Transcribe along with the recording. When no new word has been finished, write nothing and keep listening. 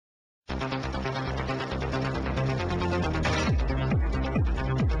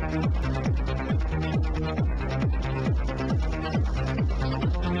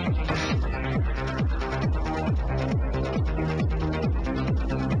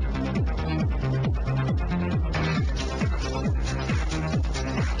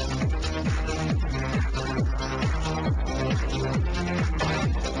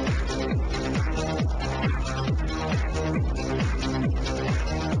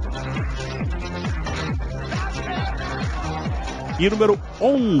e número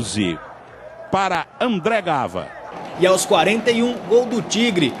 11 para André Gava. E aos 41, gol do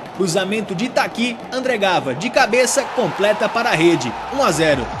Tigre. Cruzamento de Itaqui, André Gava de cabeça, completa para a rede.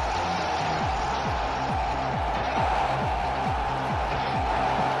 1-0.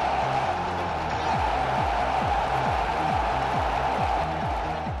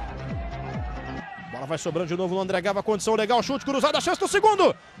 Bola vai sobrando de novo no André Gava, condição legal, chute cruzado, a chance do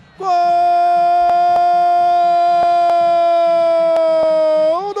segundo. Gol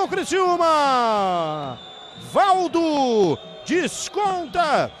do Criciúma! Valdo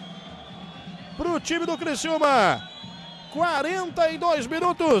desconta para o time do Criciúma. 42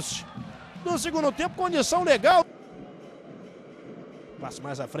 minutos do segundo tempo, condição legal. Passe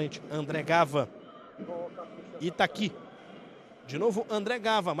mais à frente, André Gava. Itaqui. De novo, André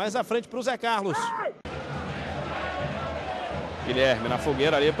Gava, mais à frente para o Zé Carlos. Guilherme na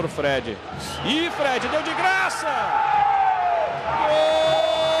fogueira ali para o Fred. E Fred deu de graça!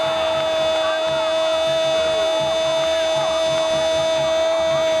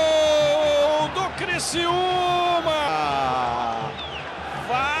 Gol do Criciúma!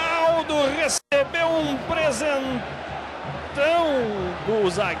 Valdo recebeu um presentão do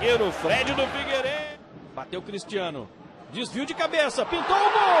zagueiro Fred do Figueirense. Bateu Cristiano. Desvio de cabeça, pintou o gol!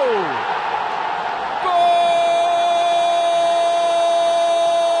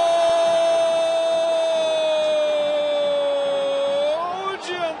 Gol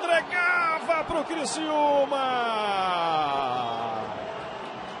de André Gava para o Criciúma!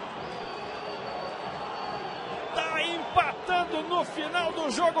 Tá empatando no final do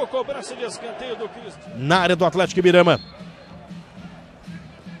jogo, cobrança de escanteio do Cristiano. Na área do Atlético Ibirama.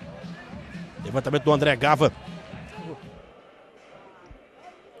 Levantamento do André Gava.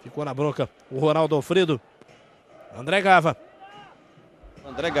 Ficou na bronca o Ronaldo Alfredo. André Gava.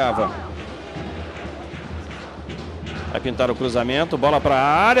 André Gava. Vai pintar o cruzamento, bola para a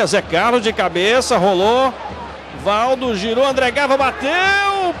área. Zé Carlos de cabeça, rolou. Valdo girou, André Gava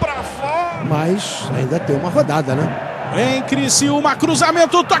bateu para fora. Mas ainda tem uma rodada, né? Em Criciúma,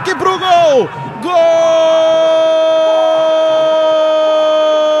 cruzamento, toque pro gol. Gol!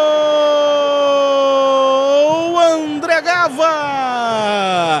 André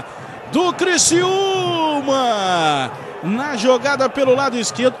Gava do Criciúma. Na jogada pelo lado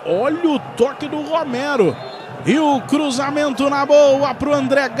esquerdo. Olha o toque do Romero. E o cruzamento na boa pro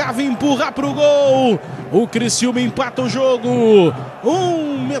André Gava empurrar pro gol. O Criciúma empata o jogo.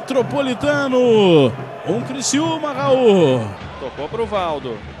 Um Metropolitano. Um Criciúma, Raul. Tocou pro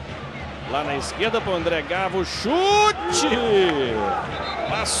Valdo. Lá na esquerda pro André Gava. O chute.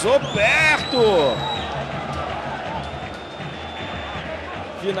 Passou perto.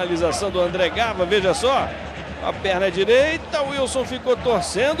 Finalização do André Gava, veja só. A perna direita, o Wilson ficou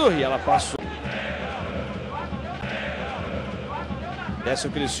torcendo e ela passou. Desce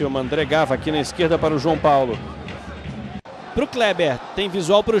o Criciúma, André Gava aqui na esquerda para o João Paulo. Pro Kleber, tem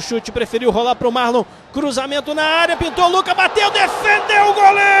visual para o chute, preferiu rolar para o Marlon. Cruzamento na área, pintou o Luca, bateu, defendeu o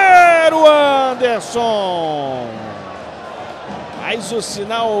goleiro Anderson. Faz o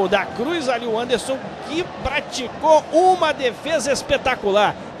sinal da cruz ali o Anderson, que praticou uma defesa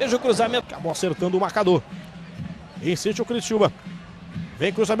espetacular. Veja o cruzamento. Acabou acertando o marcador. Insiste o Criciúma.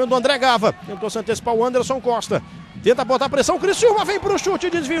 Vem cruzamento do André Gava. Tentou se antecipar o Anderson Costa. Tenta botar pressão. Criciúma vem pro chute.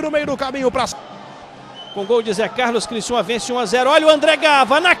 Desvio no meio do caminho para... Com gol de Zé Carlos, Criciúma vence 1-0. Olha o André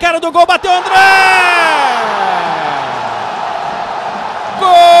Gava na cara do gol. Bateu André!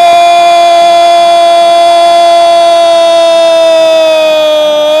 Gol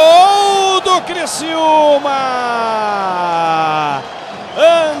do Criciúma!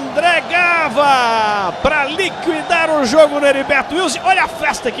 André Gava para liquidar o jogo no Heriberto Wilson. Olha a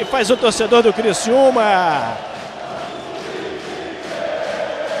festa que faz o torcedor do Criciúma.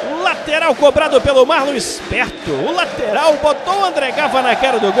 Lateral cobrado pelo Marlon, esperto. O lateral botou o André Gava na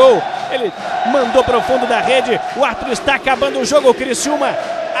cara do gol. Ele mandou para o fundo da rede. O árbitro está acabando o jogo. O Criciúma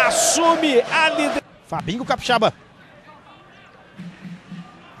assume a liderança. Fabinho Capixaba.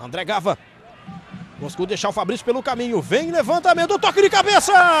 André Gava. Conseguiu deixar o Fabrício pelo caminho. Vem levantamento, toque de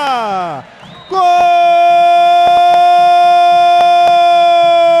cabeça. Gol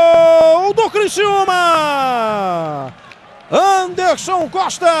do Criciúma. Anderson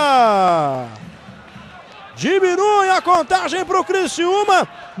Costa. Diminui a contagem para o Criciúma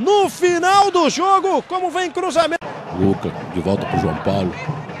no final do jogo. Como vem cruzamento. Luca de volta para o João Paulo.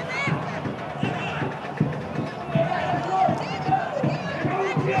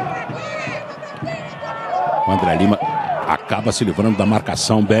 O André Lima acaba se livrando da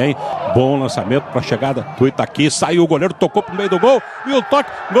marcação bem. Bom lançamento para a chegada do Itaqui. Saiu o goleiro, tocou para o meio do gol. E o toque.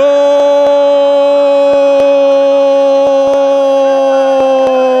 Gol!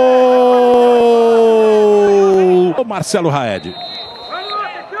 Marcelo Raed.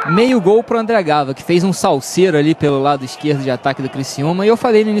 Meio gol pro André Gava, que fez um salseiro ali pelo lado esquerdo de ataque do Criciúma. E eu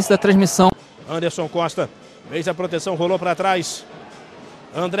falei no início da transmissão. Anderson Costa fez a proteção, rolou para trás.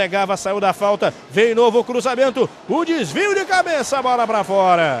 André Gava saiu da falta, vem novo cruzamento, o desvio de cabeça, a bola para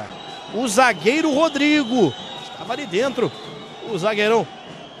fora. O zagueiro Rodrigo estava ali dentro, o zagueirão,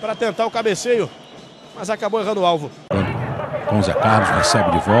 para tentar o cabeceio, mas acabou errando o alvo. Com o Zé Carlos,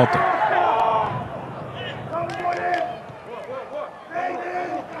 recebe de volta.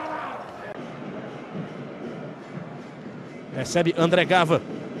 Recebe André Gava.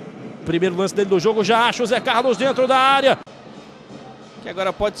 Primeiro lance dele do jogo, já acha o Zé Carlos dentro da área. Que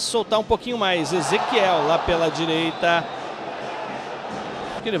agora pode soltar um pouquinho mais. Ezequiel lá pela direita.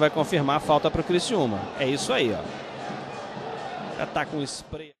 Que ele vai confirmar a falta para o Criciúma. É isso aí, ó. Já tá com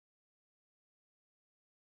spray.